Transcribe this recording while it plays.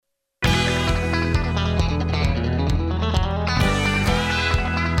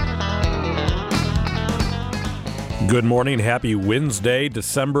Good morning. Happy Wednesday,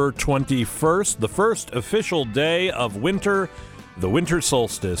 December 21st, the first official day of winter, the winter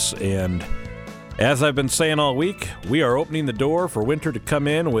solstice. And as I've been saying all week, we are opening the door for winter to come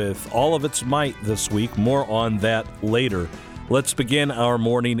in with all of its might this week. More on that later. Let's begin our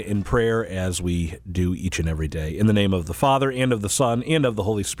morning in prayer as we do each and every day. In the name of the Father, and of the Son, and of the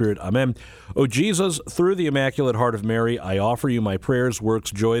Holy Spirit. Amen. O Jesus, through the Immaculate Heart of Mary, I offer you my prayers,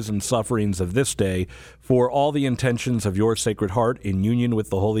 works, joys, and sufferings of this day for all the intentions of your Sacred Heart in union with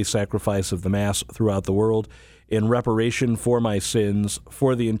the holy sacrifice of the Mass throughout the world, in reparation for my sins,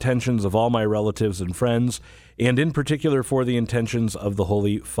 for the intentions of all my relatives and friends, and in particular for the intentions of the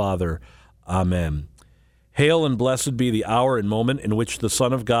Holy Father. Amen. Hail and blessed be the hour and moment in which the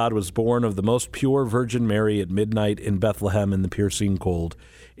Son of God was born of the most pure Virgin Mary at midnight in Bethlehem in the piercing cold.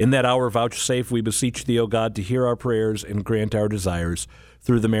 In that hour vouchsafe, we beseech thee, O God, to hear our prayers and grant our desires,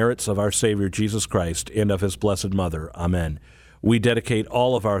 through the merits of our Savior Jesus Christ and of his blessed Mother. Amen. We dedicate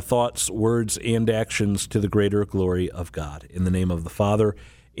all of our thoughts, words, and actions to the greater glory of God. In the name of the Father,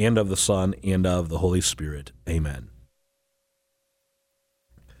 and of the Son, and of the Holy Spirit. Amen.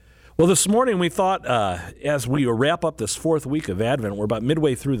 Well, this morning we thought, as we wrap up this fourth week of Advent, we're about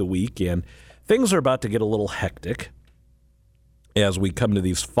midway through the week, and things are about to get a little hectic as we come to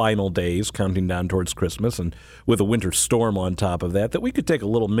these final days, counting down towards Christmas, and with a winter storm on top of that we could take a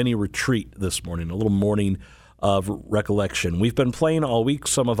little mini retreat this morning, a little morning of recollection. We've been playing all week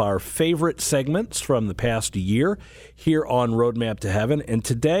some of our favorite segments from the past year here on Roadmap to Heaven, and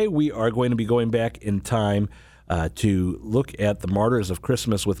today we are going to be going back in time to look at the Martyrs of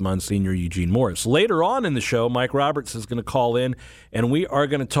Christmas with Monsignor Eugene Morris. Later on in the show, Mike Roberts is going to call in, and we are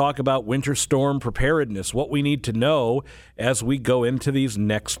going to talk about winter storm preparedness, what we need to know as we go into these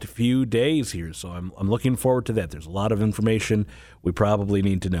next few days here. So I'm looking forward to that. There's a lot of information we probably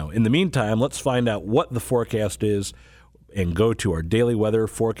need to know. In the meantime, let's find out what the forecast is and go to our daily weather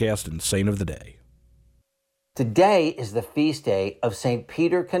forecast and saint of the day. Today is the feast day of St.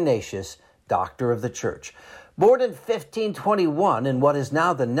 Peter Canisius, Doctor of the Church. Born in 1521 in what is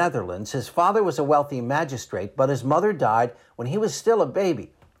now the Netherlands, his father was a wealthy magistrate, but his mother died when he was still a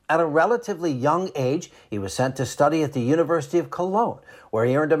baby. At a relatively young age, he was sent to study at the University of Cologne, where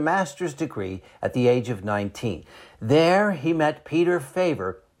he earned a master's degree at the age of 19. There, he met Peter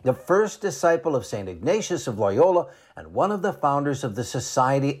Faber, the first disciple of St. Ignatius of Loyola and one of the founders of the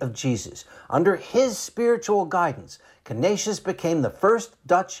Society of Jesus. Under his spiritual guidance, Canisius became the first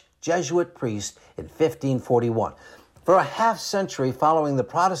Dutch Jesuit priest in 1541. For a half-century following the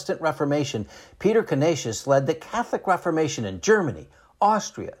Protestant Reformation, Peter Canisius led the Catholic Reformation in Germany,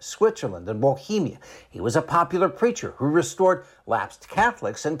 Austria, Switzerland, and Bohemia. He was a popular preacher who restored lapsed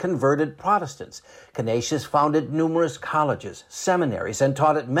Catholics and converted Protestants. Canisius founded numerous colleges, seminaries, and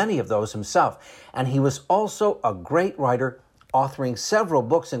taught at many of those himself. And he was also a great writer, authoring several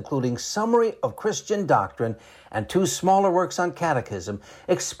books, including Summary of Christian Doctrine and two smaller works on catechism,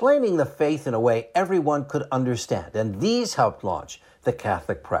 explaining the faith in a way everyone could understand. And these helped launch the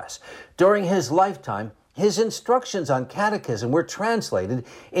Catholic press. During his lifetime, his instructions on catechism were translated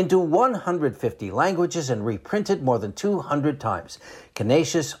into 150 languages and reprinted more than 200 times.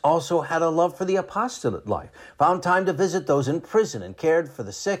 Canisius also had a love for the apostolate life, found time to visit those in prison, and cared for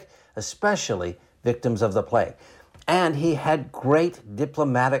the sick, especially victims of the plague. And he had great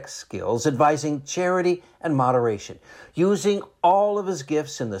diplomatic skills, advising charity and moderation. Using all of his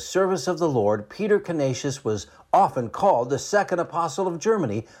gifts in the service of the Lord, Peter Canisius was often called the second apostle of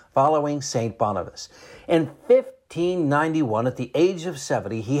Germany, following St. Boniface. In 1591, at the age of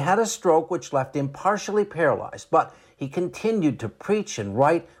 70, he had a stroke which left him partially paralyzed, but he continued to preach and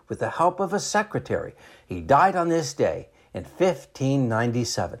write with the help of a secretary. He died on this day in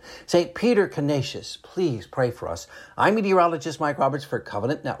 1597. St. Peter Canisius, please pray for us. I'm meteorologist Mike Roberts for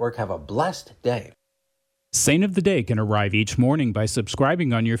Covenant Network. Have a blessed day. Saint of the Day can arrive each morning by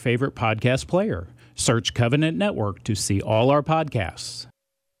subscribing on your favorite podcast player. Search Covenant Network to see all our podcasts.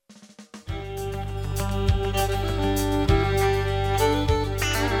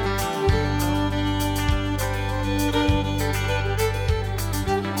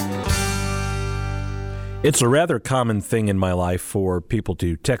 It's a rather common thing in my life for people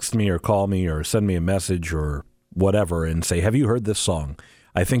to text me or call me or send me a message or whatever and say, have you heard this song?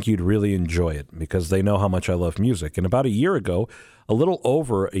 I think you'd really enjoy it, because they know how much I love music. And about a year ago, a little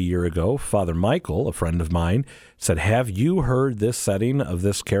over a year ago, Father Michael, a friend of mine, said, have you heard this setting of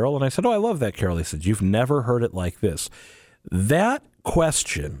this carol? And I said, oh, I love that carol. He said, you've never heard it like this. That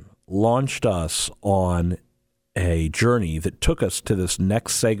question launched us on a journey that took us to this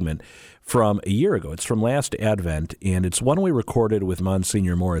next segment from a year ago. It's from last Advent, and it's one we recorded with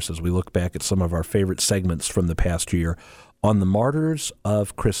Monsignor Morris as we look back at some of our favorite segments from the past year on the Martyrs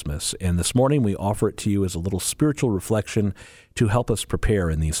of Christmas. And this morning we offer it to you as a little spiritual reflection to help us prepare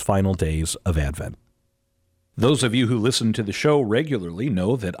in these final days of Advent. Those of you who listen to the show regularly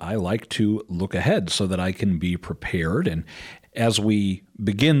know that I like to look ahead so that I can be prepared. And as we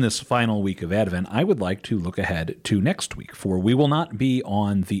begin this final week of Advent, I would like to look ahead to next week, for we will not be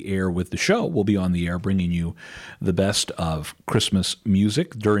on the air with the show. We'll be on the air bringing you the best of Christmas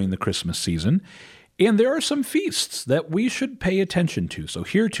music during the Christmas season. And there are some feasts that we should pay attention to. So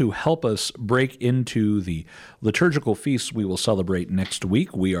here to help us break into the liturgical feasts we will celebrate next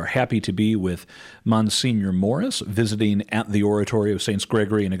week, we are happy to be with Monsignor Morris, visiting at the Oratory of Saints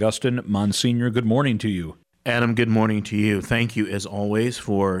Gregory and Augustine. Monsignor, good morning to you. Adam, good morning to you. Thank you, as always,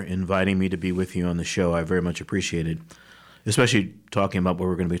 for inviting me to be with you on the show. I very much appreciate it, especially talking about what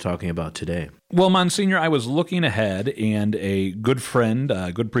we're going to be talking about today. Well, Monsignor, I was looking ahead, and a good friend,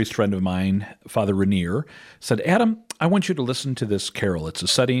 a good priest friend of mine, Father Rainier, said, Adam, I want you to listen to this carol. It's a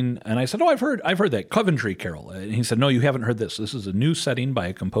setting, and I said, oh, I've heard that, Coventry Carol. And he said, no, you haven't heard this. This is a new setting by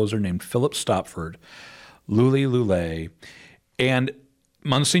a composer named Philip Stopford, Lully Lullae. And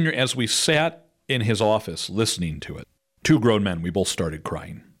Monsignor, as we sat in his office listening to it, two grown men, we both started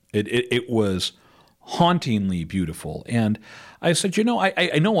crying. It was hauntingly beautiful. And I said,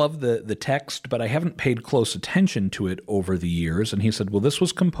 I know of the text, but I haven't paid close attention to it over the years. And he said, well, this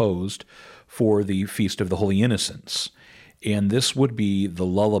was composed for the Feast of the Holy Innocents. And this would be the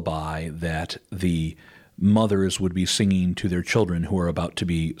lullaby that the mothers would be singing to their children who are about to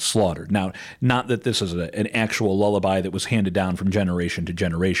be slaughtered. Now, not that this is an actual lullaby that was handed down from generation to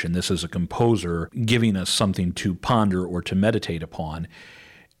generation. This is a composer giving us something to ponder or to meditate upon.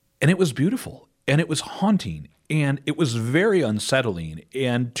 And it was beautiful, and it was haunting, and it was very unsettling.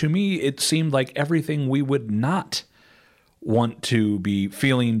 And to me, it seemed like everything we would not want to be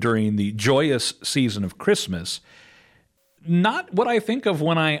feeling during the joyous season of Christmas. Not what I think of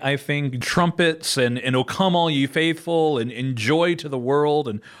when I think trumpets and O come all ye faithful and joy to the world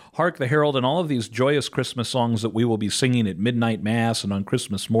and hark the herald and all of these joyous Christmas songs that we will be singing at midnight mass and on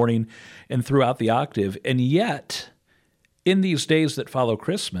Christmas morning and throughout the octave. And yet, in these days that follow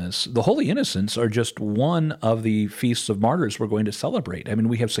Christmas, the Holy Innocents are just one of the feasts of martyrs we're going to celebrate. I mean,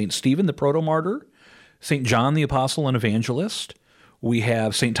 we have St. Stephen the proto-martyr, St. John the apostle and evangelist. We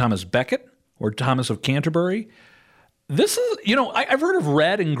have St. Thomas Becket or Thomas of Canterbury. This is, I've heard of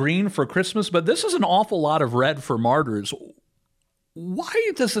red and green for Christmas, but this is an awful lot of red for martyrs.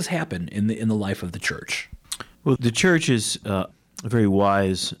 Why does this happen in the life of the Church? Well, the Church is a very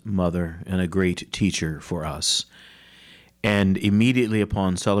wise mother and a great teacher for us. And immediately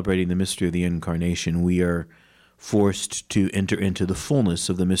upon celebrating the mystery of the Incarnation, we are forced to enter into the fullness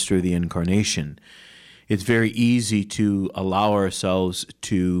of the mystery of the Incarnation. It's very easy to allow ourselves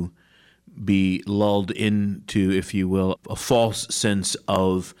to be lulled into, if you will, a false sense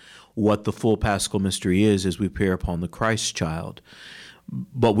of what the full Paschal mystery is as we peer upon the Christ child.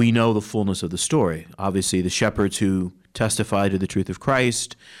 But we know the fullness of the story. Obviously, the shepherds who testify to the truth of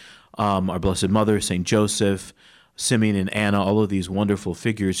Christ, our Blessed Mother, St. Joseph, Simeon and Anna, all of these wonderful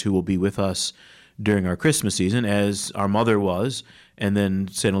figures who will be with us during our Christmas season, as our mother was, and then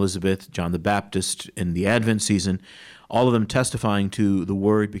St. Elizabeth, John the Baptist in the Advent season, all of them testifying to the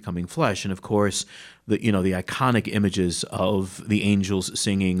Word becoming flesh. And of course, the iconic images of the angels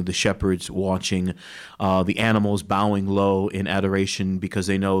singing, the shepherds watching, the animals bowing low in adoration because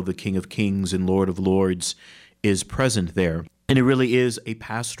they know the King of Kings and Lord of Lords is present there. And it really is a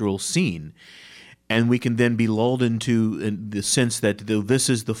pastoral scene. And we can then be lulled into the sense that this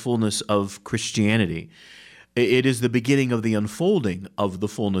is the fullness of Christianity. It is the beginning of the unfolding of the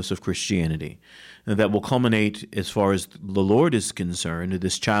fullness of Christianity that will culminate, as far as the Lord is concerned,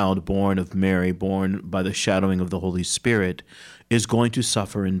 this child born of Mary, born by the shadowing of the Holy Spirit, is going to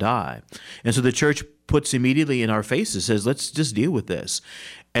suffer and die. And so the Church puts immediately in our faces, says, let's just deal with this.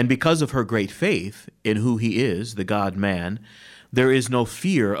 And because of her great faith in who he is, the God-man, there is no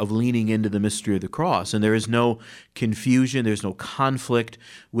fear of leaning into the mystery of the cross, and there is no confusion, there's no conflict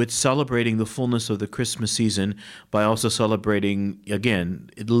with celebrating the fullness of the Christmas season by also celebrating, again,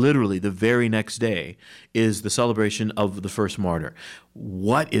 literally the very next day is the celebration of the first martyr.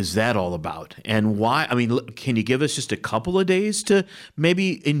 What is that all about? And why? I mean, can you give us just a couple of days to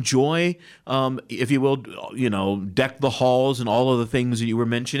maybe enjoy, if you will, deck the halls and all of the things that you were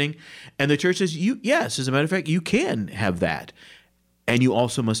mentioning? And the Church says, yes, as a matter of fact, you can have that. And you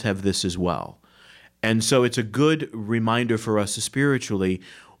also must have this as well. And so it's a good reminder for us spiritually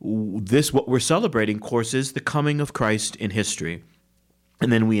what we're celebrating, of course, is the coming of Christ in history.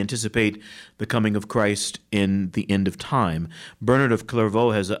 And then we anticipate the coming of Christ in the end of time. Bernard of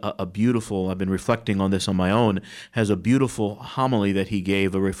Clairvaux has a beautiful, I've been reflecting on this on my own, has a beautiful homily that he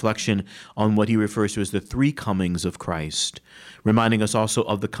gave, a reflection on what he refers to as the three comings of Christ, reminding us also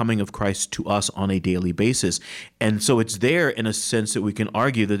of the coming of Christ to us on a daily basis. And so it's there in a sense that we can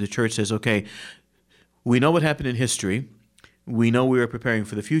argue that the church says, okay, we know what happened in history. We know we are preparing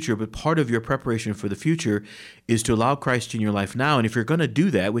for the future, but part of your preparation for the future is to allow Christ in your life now. And if you're going to do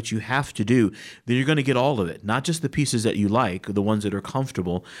that, which you have to do, then you're going to get all of it, not just the pieces that you like, the ones that are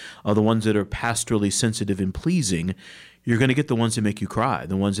comfortable, the ones that are pastorally sensitive and pleasing. You're going to get the ones that make you cry,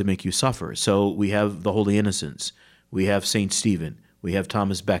 the ones that make you suffer. So we have the Holy Innocents. We have St. Stephen. We have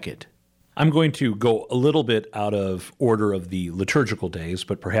Thomas Becket. I'm going to go a little bit out of order of the liturgical days,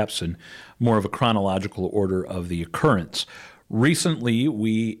 but perhaps in more of a chronological order of the occurrence. Recently,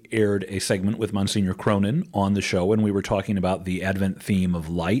 we aired a segment with Monsignor Cronin on the show, and we were talking about the Advent theme of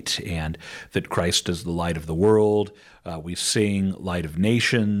light and that Christ is the light of the world. We sing Light of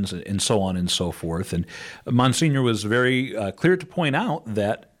Nations and so on and so forth. And Monsignor was very clear to point out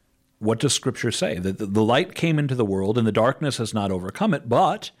that what does Scripture say? That the light came into the world and the darkness has not overcome it,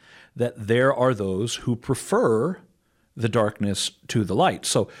 but that there are those who prefer the darkness to the light.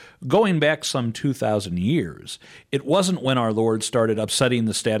 So going back some 2,000 years, it wasn't when our Lord started upsetting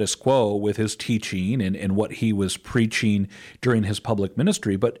the status quo with his teaching and what he was preaching during his public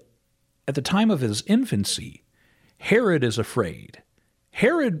ministry, but at the time of his infancy, Herod is afraid.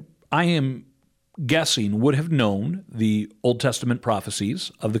 Herod, I am guessing, would have known the Old Testament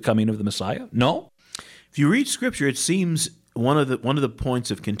prophecies of the coming of the Messiah. No? If you read Scripture, it seems one of the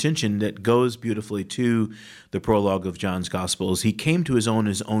points of contention that goes beautifully to the prologue of John's Gospel is he came to his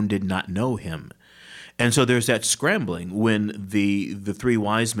own did not know him. And so there's that scrambling when the three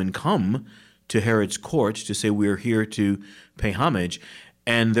wise men come to Herod's court to say, we're here to pay homage.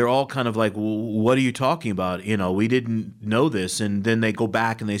 And they're all kind of like, well, what are you talking about? We didn't know this. And then they go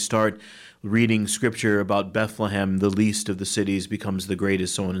back and they start reading Scripture about Bethlehem, the least of the cities becomes the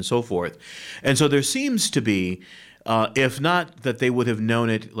greatest, so on and so forth. And so there seems to be, if not that they would have known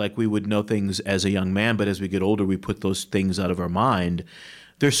it like we would know things as a young man, but as we get older, we put those things out of our mind.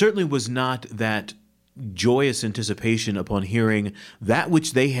 There certainly was not that joyous anticipation upon hearing that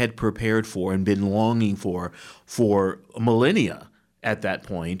which they had prepared for and been longing for millennia at that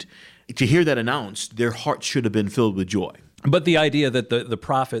point. To hear that announced, their hearts should have been filled with joy. But the idea that the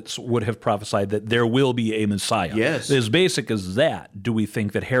prophets would have prophesied that there will be a Messiah, yes, as basic as that, do we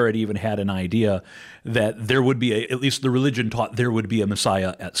think that Herod even had an idea that there would be, at least the religion taught there would be a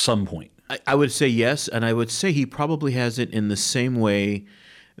Messiah at some point? I would say yes, and I would say he probably has it in the same way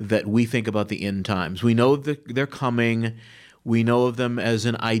that we think about the end times. We know that they're coming, we know of them as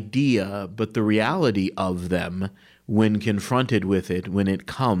an idea, but the reality of them, when confronted with it, when it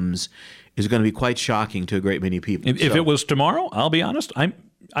comes, is going to be quite shocking to a great many people. If it was tomorrow, I'll be honest,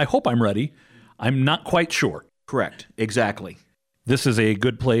 I hope I'm ready. I'm not quite sure. Correct. Exactly. This is a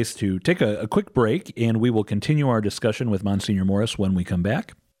good place to take a quick break, and we will continue our discussion with Monsignor Morris when we come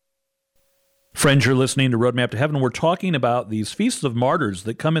back. Friends, you're listening to Roadmap to Heaven. We're talking about these feasts of martyrs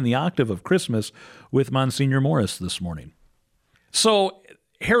that come in the octave of Christmas with Monsignor Morris this morning. So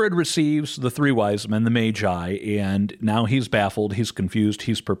Herod receives the three wise men, the Magi, and now he's baffled, he's confused,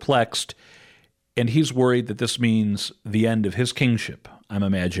 he's perplexed, and he's worried that this means the end of his kingship, I'm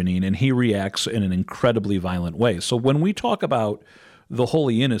imagining, and he reacts in an incredibly violent way. So when we talk about the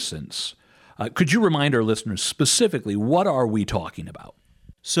Holy Innocents, could you remind our listeners specifically, what are we talking about?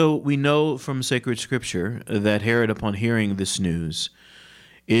 So we know from sacred Scripture that Herod, upon hearing this news,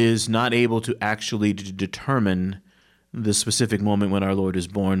 is not able to actually determine the specific moment when our Lord is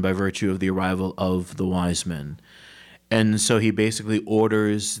born by virtue of the arrival of the wise men. And so he basically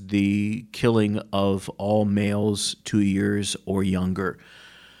orders the killing of all males 2 years or younger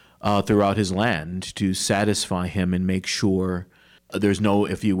throughout his land to satisfy him and make sure there's no,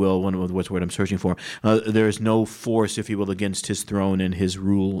 if you will, what's the word I'm searching for? There's no force, if you will, against his throne and his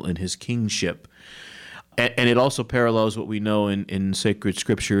rule and his kingship. And it also parallels what we know in sacred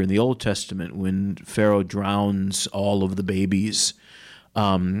Scripture in the Old Testament when Pharaoh drowns all of the babies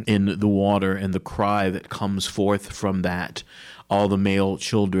in the water, and the cry that comes forth from that, all the male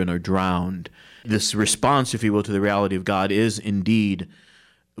children are drowned. This response, if you will, to the reality of God is indeed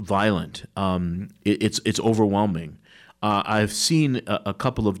violent. It's overwhelming. I've seen a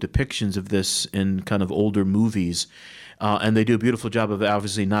couple of depictions of this in kind of older movies, and they do a beautiful job of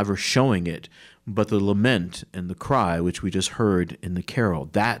obviously never showing it, but the lament and the cry, which we just heard in the carol,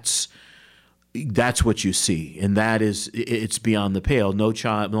 that's that's what you see, and it's beyond the pale.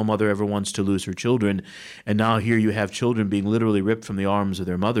 No mother ever wants to lose her children, and now here you have children being literally ripped from the arms of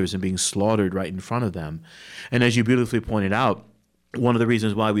their mothers and being slaughtered right in front of them. And as you beautifully pointed out, one of the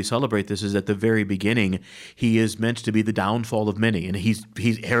reasons why we celebrate this is at the very beginning, he is meant to be the downfall of many, and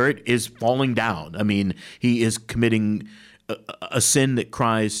Herod is falling down. I mean, he is committing a sin that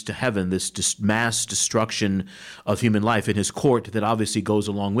cries to heaven, this mass destruction of human life in his court that obviously goes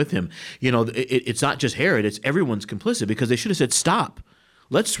along with him. It's not just Herod, it's everyone's complicit, because they should have said, stop.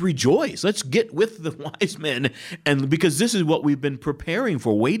 Let's rejoice. Let's get with the wise men, and because this is what we've been preparing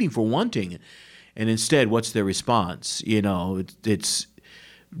for, waiting for, wanting. And instead, what's their response? It's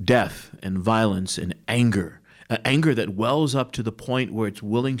death and violence and anger, anger that wells up to the point where it's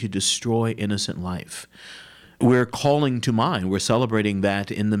willing to destroy innocent life. We're calling to mind, we're celebrating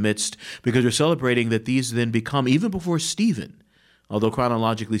that in the midst, because we're celebrating that these then become, even before Stephen, although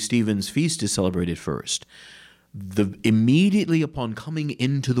chronologically Stephen's feast is celebrated first, immediately upon coming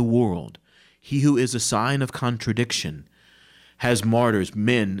into the world, he who is a sign of contradiction has martyrs,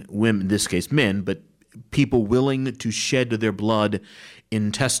 men, women, in this case men, but people willing to shed their blood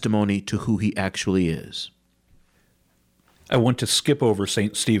in testimony to who he actually is. I want to skip over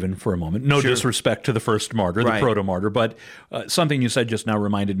St. Stephen for a moment. No disrespect to the first martyr, the proto-martyr, but something you said just now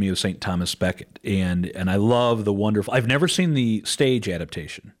reminded me of St. Thomas Becket. And I love the wonderful... I've never seen the stage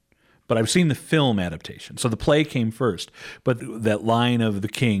adaptation, but I've seen the film adaptation. So the play came first. But that line of the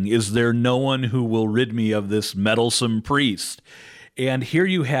king, "Is there no one who will rid me of this meddlesome priest?" And here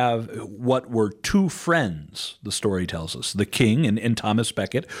you have what were two friends, the story tells us, the king and Thomas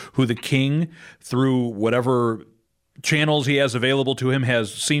Becket, who the king, through whatever channels he has available to him,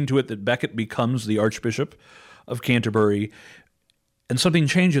 has seen to it that Becket becomes the Archbishop of Canterbury. And something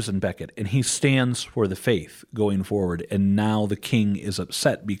changes in Becket, and he stands for the faith going forward. And now the king is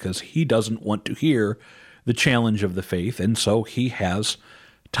upset because he doesn't want to hear the challenge of the faith, and so he has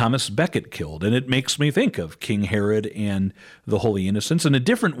Thomas Becket killed. And it makes me think of King Herod and the Holy Innocents in a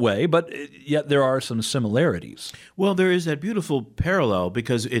different way, but yet there are some similarities. Well, there is that beautiful parallel,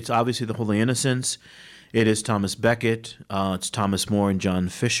 because it's obviously the Holy Innocents. It is Thomas Becket, it's Thomas More and John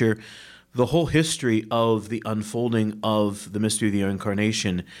Fisher. The whole history of the unfolding of the mystery of the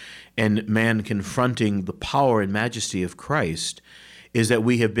Incarnation and man confronting the power and majesty of Christ is that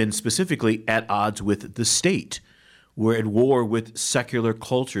we have been specifically at odds with the state. We're at war with secular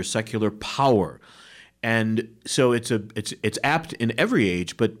culture, secular power. And so it's apt in every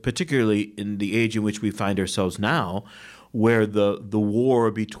age, but particularly in the age in which we find ourselves now, where the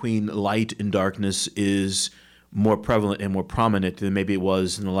war between light and darkness is more prevalent and more prominent than maybe it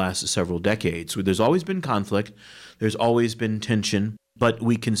was in the last several decades. There's always been conflict, there's always been tension, but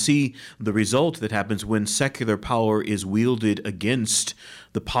we can see the result that happens when secular power is wielded against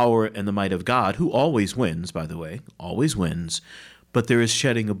the power and the might of God, who always wins, by the way, always wins, but there is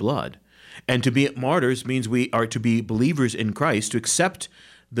shedding of blood. And to be martyrs means we are to be believers in Christ. To accept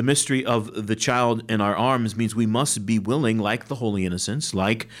the mystery of the child in our arms means we must be willing, like the Holy Innocents,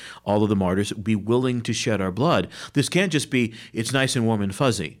 like all of the martyrs, be willing to shed our blood. This can't just be, it's nice and warm and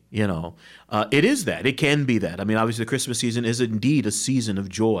fuzzy, It is that. It can be that. I mean, obviously the Christmas season is indeed a season of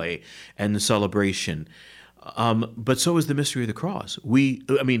joy and celebration. But so is the mystery of the cross.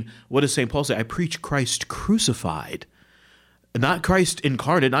 What does St. Paul say? I preach Christ crucified. Not Christ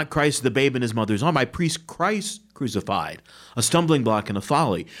incarnate, not Christ the babe in his mother's arm. I preach Christ crucified, a stumbling block and a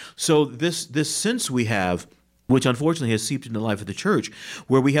folly. So this sense we have, which unfortunately has seeped into the life of the church,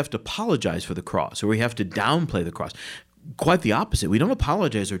 where we have to apologize for the cross, or we have to downplay the cross. Quite the opposite. We don't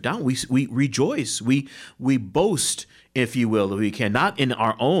apologize or down. We rejoice. We boast, if you will, if we can, not in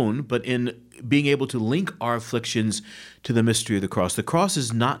our own, but in being able to link our afflictions to the mystery of the cross. The cross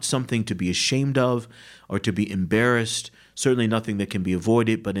is not something to be ashamed of or to be embarrassed, certainly nothing that can be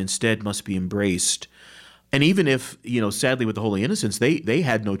avoided, but instead must be embraced. And even if, sadly with the Holy Innocents, they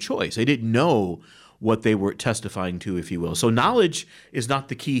had no choice. They didn't know what they were testifying to, if you will. So knowledge is not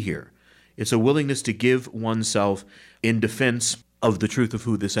the key here. It's a willingness to give oneself in defense of the truth of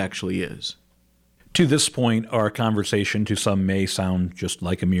who this actually is. To this point, our conversation to some may sound just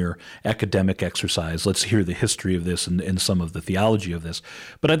like a mere academic exercise. Let's hear the history of this and some of the theology of this.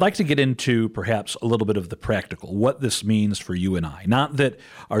 But I'd like to get into perhaps a little bit of the practical, what this means for you and I. Not that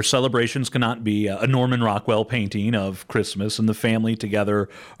our celebrations cannot be a Norman Rockwell painting of Christmas and the family together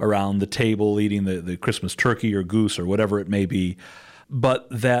around the table eating the Christmas turkey or goose or whatever it may be, but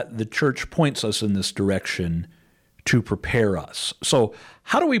that the church points us in this direction to prepare us. So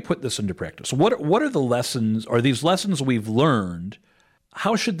how do we put this into practice? What are the lessons, or these lessons we've learned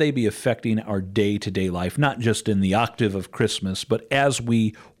how should they be affecting our day-to-day life, not just in the octave of Christmas, but as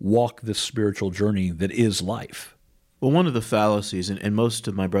we walk this spiritual journey that is life? Well, one of the fallacies, and most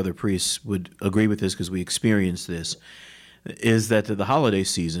of my brother priests would agree with this because we experience this, is that the holiday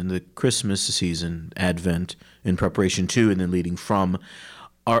season, the Christmas season, Advent, in preparation to and then leading from,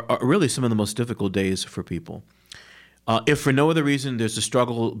 are really some of the most difficult days for people. If for no other reason, there's a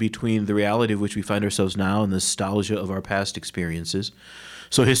struggle between the reality of which we find ourselves now and the nostalgia of our past experiences.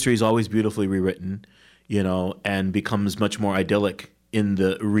 So history is always beautifully rewritten, and becomes much more idyllic in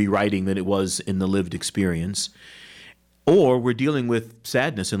the rewriting than it was in the lived experience. Or we're dealing with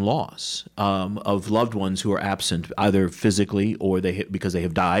sadness and loss of loved ones who are absent, either physically or because they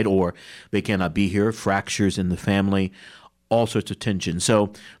have died, or they cannot be here, fractures in the family, all sorts of tension.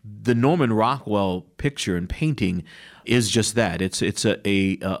 So the Norman Rockwell picture and painting is just that. It's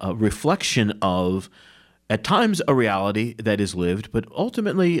a reflection of, at times, a reality that is lived, but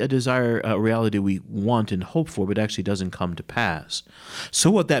ultimately a reality we want and hope for, but actually doesn't come to pass. So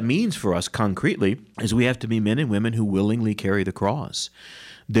what that means for us concretely is we have to be men and women who willingly carry the cross.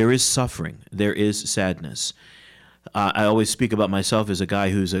 There is suffering. There is sadness. I always speak about myself as a guy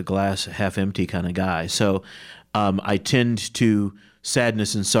who's a glass half empty kind of guy. So I tend to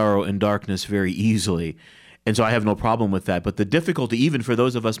sadness and sorrow and darkness very easily. And so I have no problem with that. But the difficulty, even for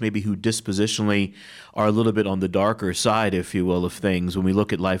those of us maybe who dispositionally are a little bit on the darker side, if you will, of things, when we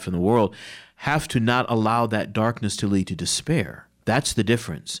look at life in the world, have to not allow that darkness to lead to despair. That's the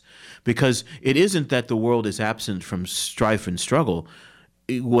difference. Because it isn't that the world is absent from strife and struggle.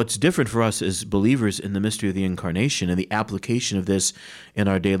 What's different for us as believers in the mystery of the Incarnation and the application of this in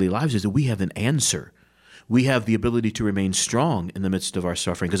our daily lives is that we have an answer. We have the ability to remain strong in the midst of our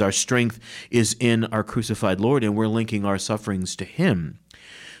suffering because our strength is in our crucified Lord, and we're linking our sufferings to Him.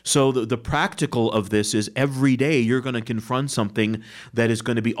 So the practical of this is every day you're going to confront something that is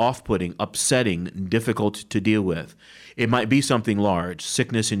going to be off-putting, upsetting, difficult to deal with. It might be something large,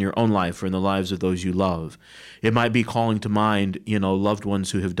 sickness in your own life or in the lives of those you love. It might be calling to mind, loved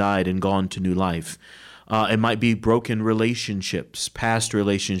ones who have died and gone to new life. It might be broken relationships, past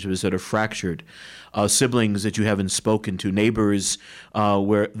relationships that are fractured, siblings that you haven't spoken to, neighbors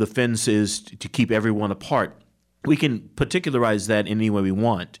where the fence is to keep everyone apart. We can particularize that in any way we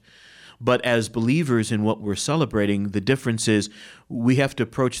want. But as believers in what we're celebrating, the difference is we have to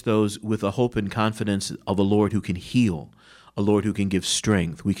approach those with a hope and confidence of a Lord who can heal, a Lord who can give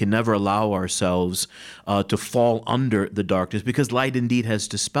strength. We can never allow ourselves to fall under the darkness because light indeed has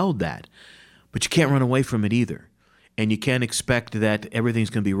dispelled that. But you can't run away from it either. And you can't expect that everything's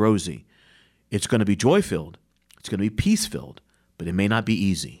going to be rosy. It's going to be joy-filled. It's going to be peace-filled. But it may not be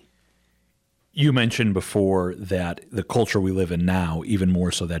easy. You mentioned before that the culture we live in now, even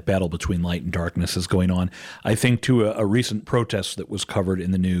more so, that battle between light and darkness is going on. I think to a recent protest that was covered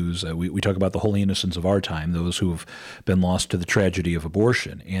in the news, we talk about the holy innocents of our time, those who have been lost to the tragedy of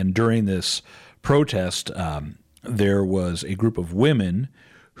abortion. And during this protest, there was a group of women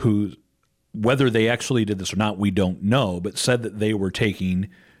who, whether they actually did this or not, we don't know, but said that they were taking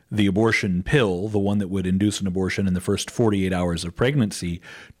the abortion pill, the one that would induce an abortion in the first 48 hours of pregnancy,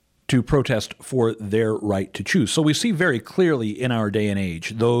 to protest for their right to choose. So we see very clearly in our day and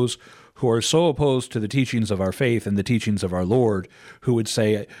age those who are so opposed to the teachings of our faith and the teachings of our Lord who would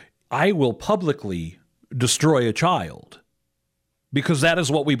say, I will publicly destroy a child because that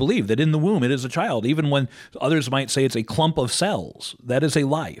is what we believe, that in the womb it is a child, even when others might say it's a clump of cells. That is a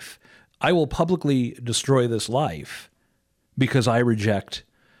life. I will publicly destroy this life because I reject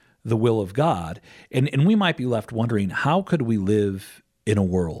the will of God. And we might be left wondering, how could we live in a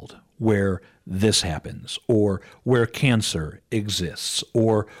world where this happens, or where cancer exists,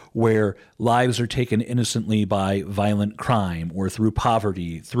 or where lives are taken innocently by violent crime, or through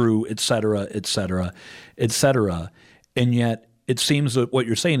poverty, through et cetera, et cetera, et cetera. And yet it seems that what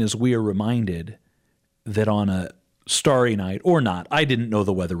you're saying is we are reminded that on a starry night, or not, I didn't know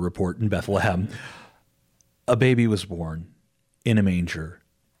the weather report in Bethlehem, a baby was born in a manger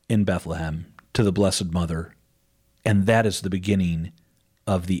in Bethlehem to the Blessed Mother. And that is the beginning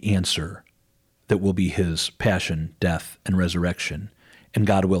of the answer that will be his passion, death, and resurrection, and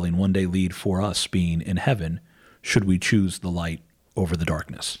God willing, one day lead for us being in heaven, should we choose the light over the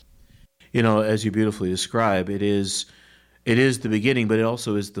darkness. As you beautifully describe, it is the beginning, but it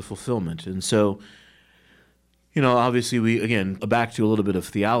also is the fulfillment. And so, obviously we, again, back to a little bit of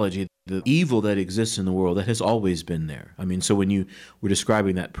theology, the evil that exists in the world, that has always been there. So when you were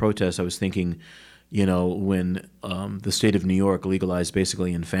describing that protest, I was thinking, when the state of New York legalized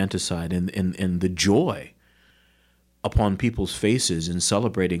basically infanticide and the joy upon people's faces in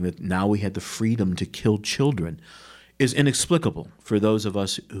celebrating that now we had the freedom to kill children. is inexplicable for those of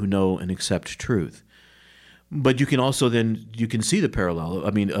us who know and accept truth. But you can also you can see the parallel,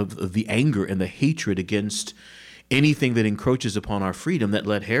 of the anger and the hatred against anything that encroaches upon our freedom that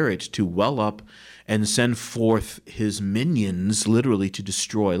led Herod to well up and send forth his minions literally to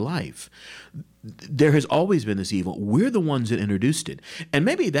destroy life. There has always been this evil. We're the ones that introduced it. And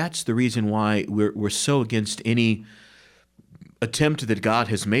maybe that's the reason why we're so against any attempt that God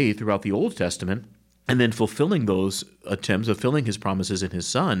has made throughout the Old Testament and then fulfilling those attempts, fulfilling his promises in his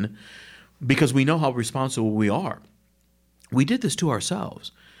Son, because we know how responsible we are. We did this to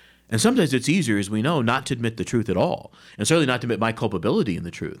ourselves. And sometimes it's easier, as we know, not to admit the truth at all, and certainly not to admit my culpability in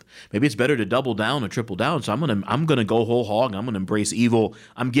the truth. Maybe it's better to double down or triple down. So I'm gonna go whole hog. I'm gonna embrace evil.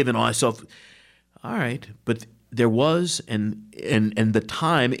 I'm giving myself. All right, but there was and the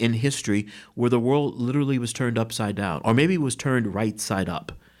time in history where the world literally was turned upside down, or maybe it was turned right side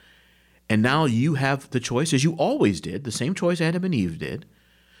up. And now you have the choice, as you always did, the same choice Adam and Eve did,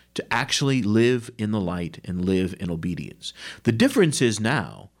 to actually live in the light and live in obedience. The difference is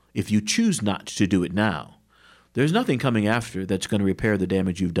now, if you choose not to do it now, there's nothing coming after that's going to repair the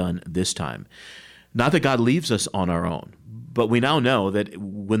damage you've done this time. Not that God leaves us on our own, but we now know that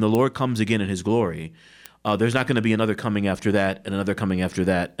when the Lord comes again in his glory, there's not going to be another coming after that, and another coming after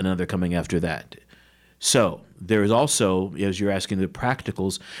that, and another coming after that. So there is also, as you're asking the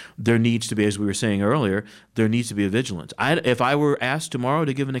practicals, there needs to be, as we were saying earlier, there needs to be a vigilance. If I were asked tomorrow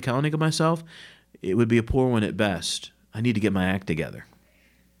to give an accounting of myself, it would be a poor one at best. I need to get my act together.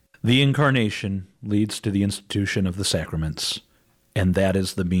 The incarnation leads to the institution of the sacraments, and that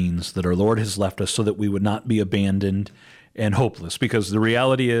is the means that our Lord has left us so that we would not be abandoned and hopeless, because the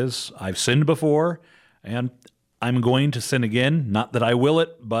reality is I've sinned before, and I'm going to sin again. Not that I will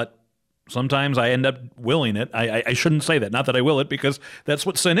it, but sometimes I end up willing it. I shouldn't say that, not that I will it, because that's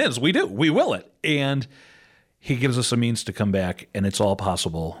what sin is. We do. We will it. And he gives us a means to come back, and it's all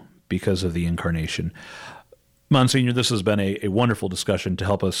possible because of the incarnation. Monsignor, this has been a wonderful discussion to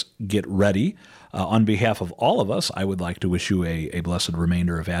help us get ready. On behalf of all of us, I would like to wish you a blessed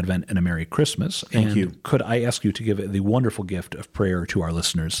remainder of Advent and a Merry Christmas. Thank you. Could I ask you to give the wonderful gift of prayer to our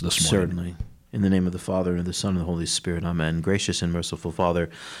listeners this morning? Certainly. In the name of the Father, and of the Son, and of the Holy Spirit, amen. Gracious and merciful Father,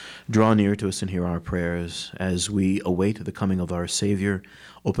 draw near to us and hear our prayers as we await the coming of our Savior.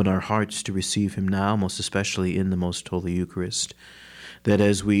 Open our hearts to receive him now, most especially in the most holy Eucharist, that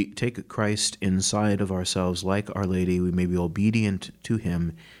as we take Christ inside of ourselves like Our Lady, we may be obedient to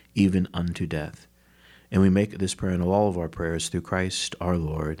him even unto death. And we make this prayer in all of our prayers through Christ our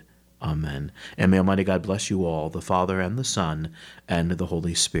Lord. Amen. And may Almighty God bless you all, the Father and the Son and the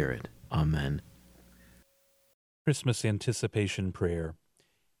Holy Spirit. Amen. Christmas Anticipation Prayer.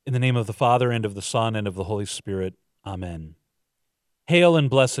 In the name of the Father, and of the Son, and of the Holy Spirit. Amen. Hail and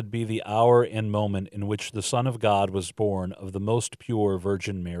blessed be the hour and moment in which the Son of God was born of the most pure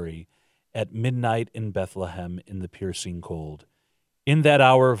Virgin Mary, at midnight in Bethlehem in the piercing cold. In that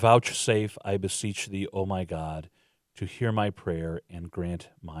hour vouchsafe, I beseech thee, O my God, to hear my prayer and grant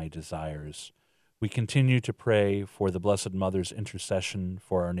my desires. We continue to pray for the Blessed Mother's intercession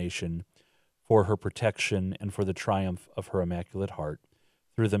for our nation, for her protection, and for the triumph of her Immaculate Heart,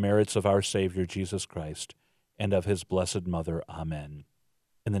 through the merits of our Savior Jesus Christ, and of his Blessed Mother. Amen.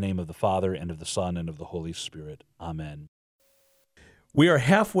 In the name of the Father, and of the Son, and of the Holy Spirit. Amen. We are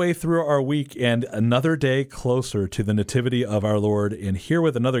halfway through our week and another day closer to the Nativity of our Lord. And here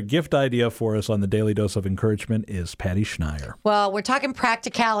with another gift idea for us on the Daily Dose of Encouragement is Patty Schneier. Well, we're talking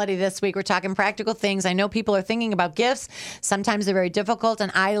practicality this week. We're talking practical things. I know people are thinking about gifts. Sometimes they're very difficult. And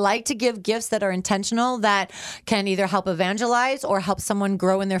I like to give gifts that are intentional, that can either help evangelize or help someone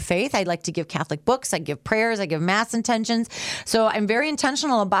grow in their faith. I like to give Catholic books. I give prayers. I give Mass intentions. So I'm very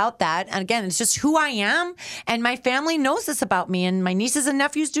intentional about that. And again, it's just who I am. And my family knows this about me. And my nieces and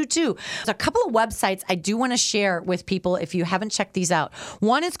nephews do too. There's a couple of websites I do want to share with people if you haven't checked these out.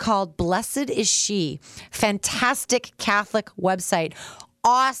 One is called Blessed is She. Fantastic Catholic website.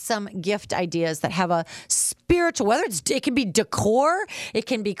 Awesome gift ideas that have a spiritual, it can be decor, it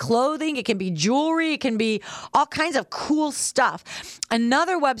can be clothing, it can be jewelry, it can be all kinds of cool stuff.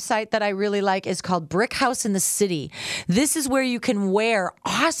 Another website that I really like is called Brick House in the City. This is where you can wear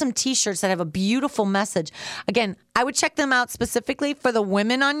awesome t-shirts that have a beautiful message. Again, I would check them out specifically for the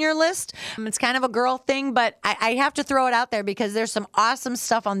women on your list. It's kind of a girl thing, but I have to throw it out there because there's some awesome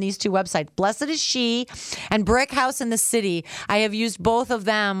stuff on these two websites. Blessed is She and Brick House in the City. I have used both of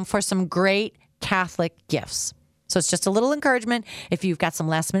them for some great Catholic gifts. So it's just a little encouragement. If you've got some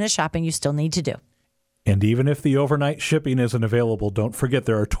last minute shopping you still need to do. And even if the overnight shipping isn't available, don't forget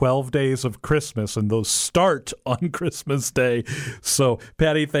there are 12 days of Christmas, and those start on Christmas Day. So,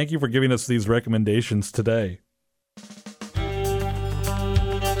 Patty, thank you for giving us these recommendations today.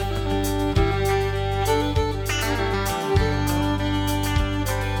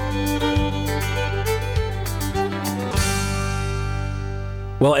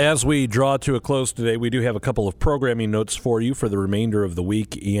 Well, as we draw to a close today, we do have a couple of programming notes for you for the remainder of the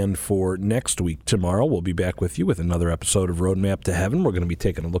week and for next week. Tomorrow, we'll be back with you with another episode of Roadmap to Heaven. We're going to be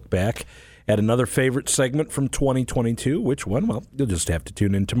taking a look back at another favorite segment from 2022. Which one? Well, you'll just have to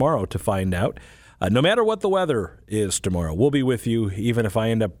tune in tomorrow to find out. No matter what the weather is tomorrow, we'll be with you, even if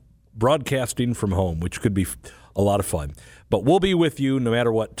I end up broadcasting from home, which could be a lot of fun. But we'll be with you no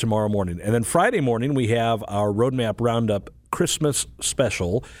matter what tomorrow morning. And then Friday morning, we have our Roadmap Roundup Christmas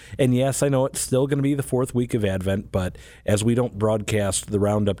special. And yes, I know it's still going to be the fourth week of Advent, but as we don't broadcast the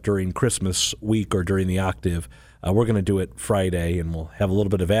Roundup during Christmas week or during the octave, we're going to do it Friday, and we'll have a little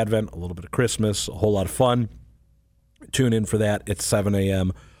bit of Advent, a little bit of Christmas, a whole lot of fun. Tune in for that at 7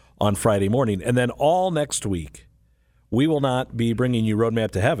 a.m. on Friday morning. And then all next week, we will not be bringing you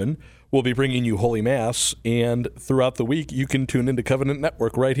Roadmap to Heaven. We'll be bringing you Holy Mass, and throughout the week, you can tune into Covenant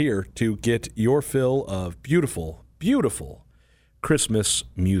Network right here to get your fill of beautiful, beautiful Christmas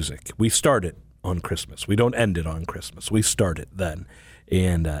music. We start it on Christmas. We don't end it on Christmas. We start it then.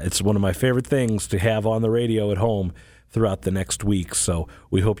 And it's one of my favorite things to have on the radio at home throughout the next week. So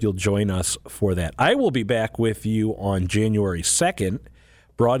we hope you'll join us for that. I will be back with you on January 2nd,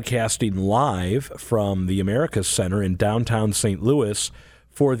 broadcasting live from the Americas Center in downtown St. Louis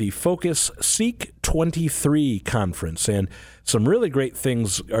for the Focus Seek 23 conference. And some really great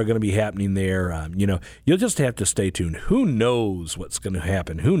things are going to be happening there. You'll just have to stay tuned. Who knows what's going to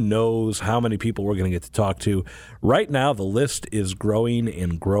happen? Who knows how many people we're going to get to talk to? Right now, the list is growing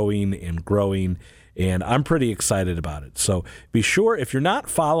and growing and growing, and I'm pretty excited about it. So be sure, if you're not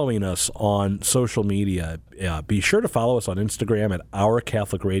following us on social media, be sure to follow us on Instagram at Our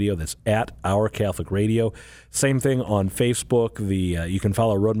Catholic Radio. That's at Our Catholic Radio. Same thing on Facebook. You can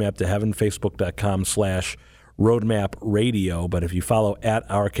follow Roadmap to Heaven, facebook.com/Roadmap Radio. But if you follow at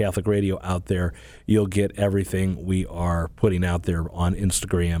Our Catholic Radio out there, you'll get everything we are putting out there on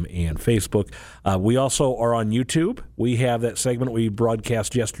Instagram and Facebook. We also are on YouTube. We have that segment we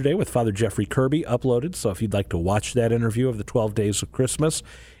broadcast yesterday with Father Jeffrey Kirby uploaded. So if you'd like to watch that interview of the 12 Days of Christmas,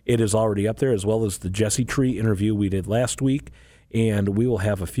 it is already up there, as well as the Jesse Tree interview we did last week. And we will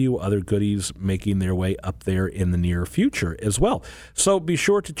have a few other goodies making their way up there in the near future as well. So be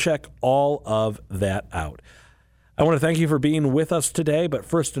sure to check all of that out. I want to thank you for being with us today, but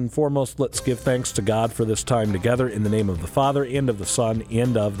first and foremost, let's give thanks to God for this time together in the name of the Father, and of the Son,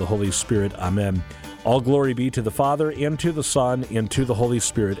 and of the Holy Spirit. Amen. All glory be to the Father, and to the Son, and to the Holy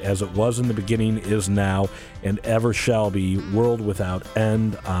Spirit, as it was in the beginning, is now, and ever shall be, world without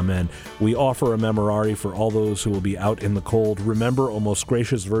end. Amen. We offer a memorare for all those who will be out in the cold. Remember, O most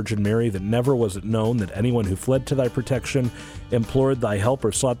gracious Virgin Mary, that never was it known that anyone who fled to thy protection, implored thy help,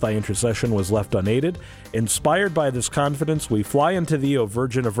 or sought thy intercession was left unaided. Inspired by this confidence, we fly unto thee, O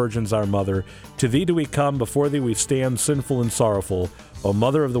Virgin of Virgins, our Mother. To thee do we come, before thee we stand, sinful and sorrowful. O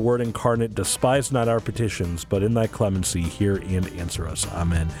Mother of the Word incarnate, despise not our petitions, but in thy clemency hear and answer us.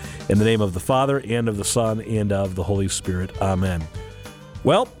 Amen. In the name of the Father, and of the Son, and of the Holy Spirit. Amen.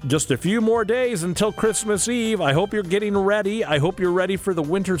 Well, just a few more days until Christmas Eve. I hope you're getting ready. I hope you're ready for the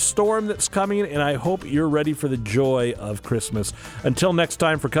winter storm that's coming, and I hope you're ready for the joy of Christmas. Until next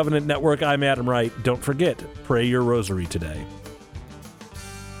time, for Covenant Network, I'm Adam Wright. Don't forget, pray your rosary today.